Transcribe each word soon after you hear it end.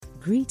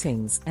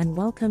Greetings and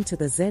welcome to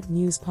the Z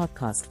News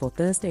Podcast for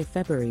Thursday,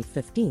 February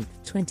 15,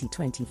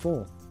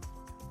 2024.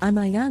 I'm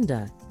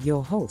Ayanda,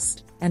 your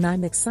host, and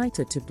I'm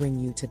excited to bring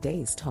you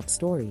today's top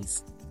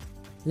stories.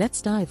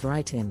 Let's dive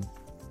right in.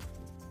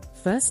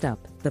 First up,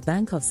 the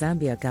Bank of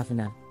Zambia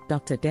Governor,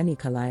 Dr. Denny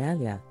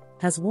Kalayalia,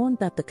 has warned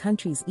that the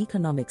country's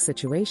economic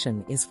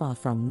situation is far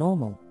from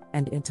normal,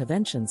 and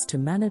interventions to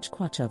manage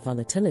kwacha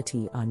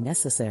volatility are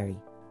necessary.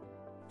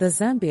 The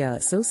Zambia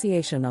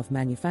Association of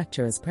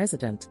Manufacturers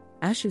President,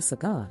 Ashu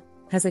Sagar,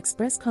 has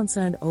expressed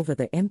concern over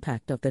the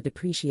impact of the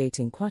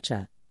depreciating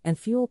kwacha and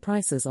fuel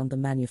prices on the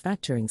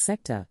manufacturing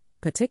sector,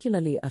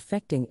 particularly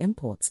affecting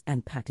imports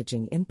and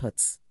packaging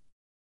inputs.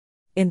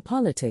 In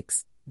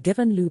politics,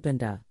 Given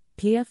Lubinda,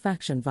 PF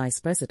faction vice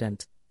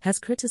president, has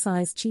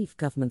criticized chief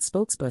government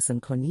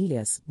spokesperson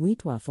Cornelius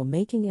Mwitwa for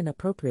making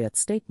inappropriate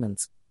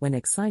statements when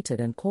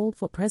excited and called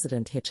for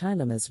President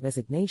Hichilema's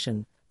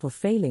resignation for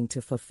failing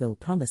to fulfill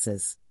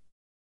promises.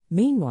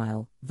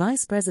 Meanwhile,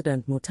 Vice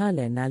President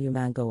Mutale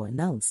Nalumango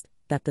announced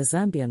that the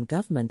Zambian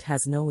government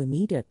has no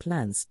immediate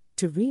plans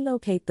to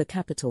relocate the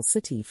capital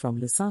city from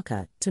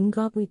Lusaka to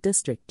Ngabwe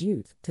district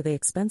due to the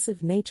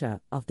expensive nature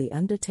of the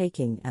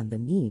undertaking and the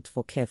need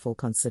for careful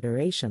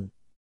consideration.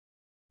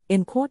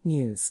 In court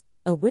news,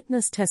 a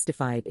witness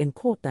testified in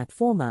court that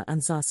former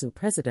Anzasu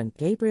President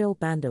Gabriel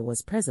Banda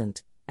was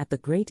present at the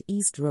Great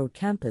East Road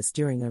campus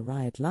during a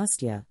riot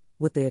last year,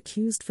 with the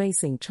accused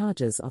facing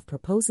charges of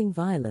proposing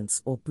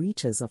violence or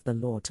breaches of the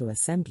law to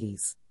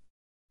assemblies.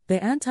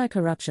 The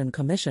Anti-Corruption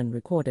Commission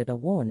recorded a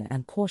warn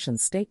and caution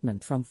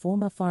statement from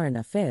former Foreign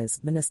Affairs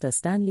Minister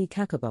Stanley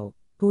Kakubo,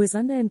 who is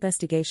under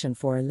investigation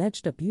for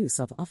alleged abuse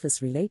of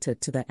office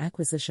related to the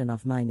acquisition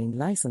of mining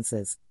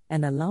licenses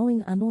and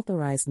allowing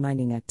unauthorized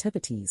mining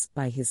activities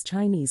by his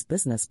Chinese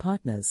business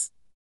partners.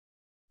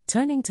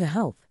 Turning to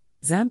health,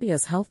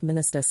 Zambia's Health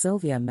Minister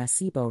Sylvia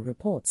Masibo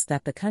reports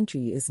that the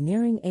country is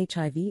nearing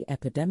HIV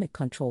epidemic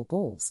control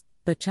goals,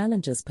 but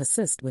challenges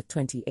persist with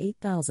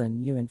 28,000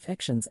 new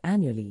infections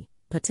annually,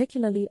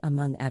 particularly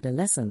among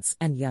adolescents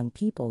and young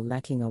people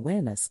lacking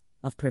awareness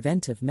of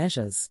preventive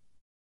measures.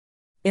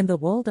 In the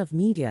world of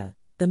media,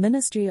 the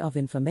Ministry of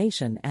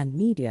Information and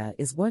Media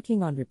is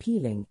working on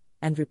repealing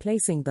and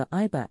replacing the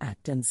IBA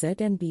Act and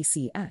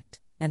ZNBC Act,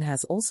 and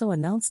has also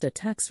announced a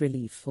tax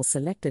relief for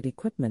selected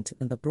equipment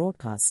in the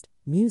broadcast,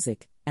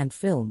 music, and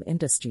film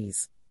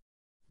industries.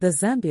 The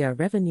Zambia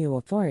Revenue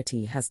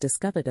Authority has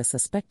discovered a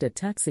suspected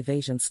tax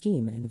evasion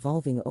scheme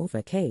involving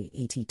over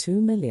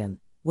 $82 million,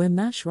 where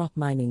Mash Rock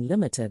Mining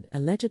Limited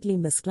allegedly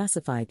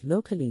misclassified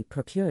locally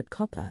procured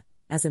copper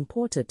as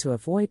imported to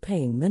avoid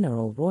paying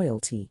mineral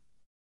royalty.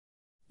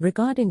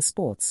 Regarding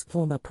sports,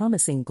 former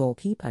promising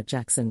goalkeeper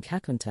Jackson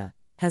Kakunta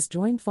has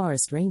joined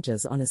Forest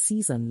Rangers on a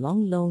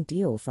season-long loan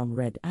deal from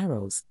Red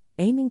Arrows,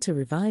 aiming to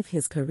revive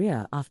his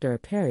career after a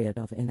period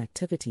of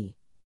inactivity.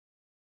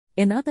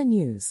 In other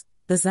news,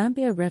 the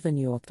Zambia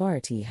Revenue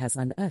Authority has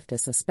unearthed a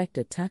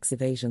suspected tax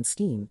evasion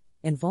scheme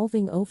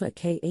involving over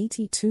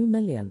 $82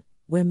 million,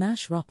 where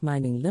Mash Rock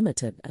Mining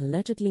Limited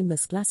allegedly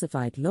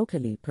misclassified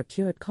locally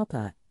procured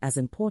copper as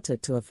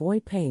imported to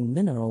avoid paying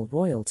mineral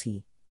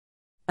royalty.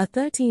 A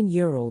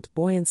 13-year-old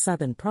boy in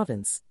southern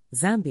province,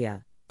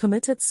 Zambia,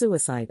 committed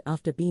suicide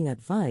after being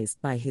advised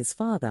by his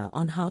father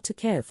on how to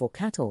care for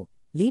cattle,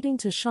 leading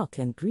to shock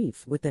and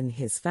grief within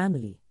his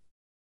family.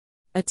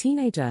 A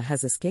teenager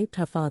has escaped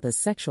her father's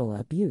sexual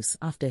abuse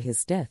after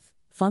his death,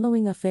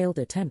 following a failed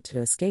attempt to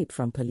escape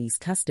from police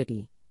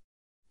custody.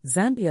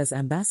 Zambia's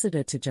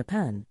ambassador to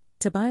Japan,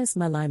 Tobias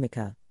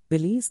Malaimika,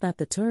 believes that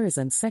the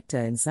tourism sector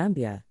in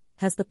Zambia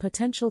has the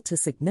potential to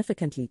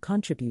significantly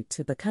contribute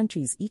to the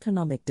country's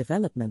economic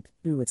development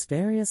through its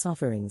various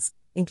offerings,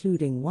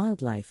 including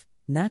wildlife,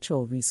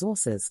 natural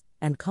resources,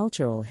 and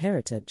cultural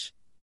heritage.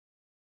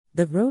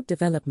 The Road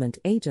Development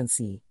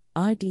Agency,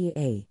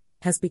 RDA,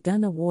 has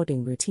begun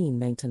awarding routine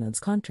maintenance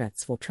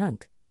contracts for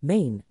trunk,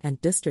 main, and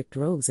district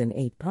roads in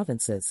 8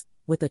 provinces,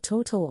 with a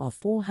total of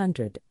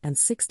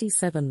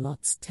 467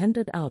 lots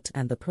tendered out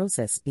and the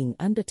process being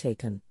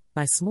undertaken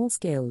by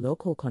small-scale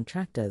local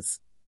contractors.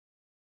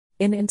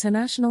 In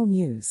international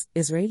news,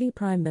 Israeli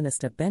Prime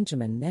Minister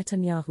Benjamin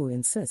Netanyahu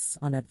insists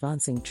on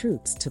advancing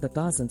troops to the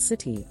Gazan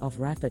city of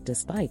Rafah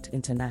despite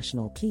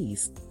international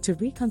pleas to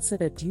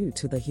reconsider due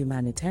to the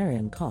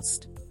humanitarian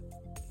cost.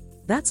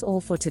 That's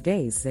all for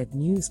today's Z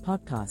News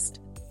Podcast.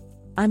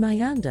 I'm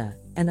Ayanda,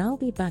 and I'll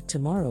be back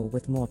tomorrow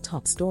with more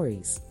top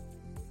stories.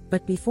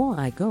 But before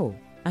I go,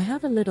 I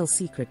have a little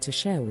secret to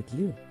share with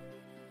you.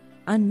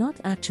 I'm not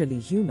actually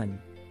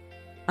human.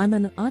 I'm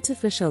an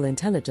artificial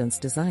intelligence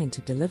designed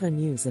to deliver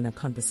news in a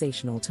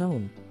conversational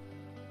tone.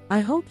 I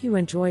hope you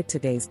enjoyed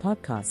today's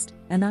podcast,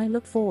 and I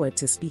look forward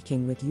to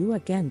speaking with you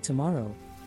again tomorrow.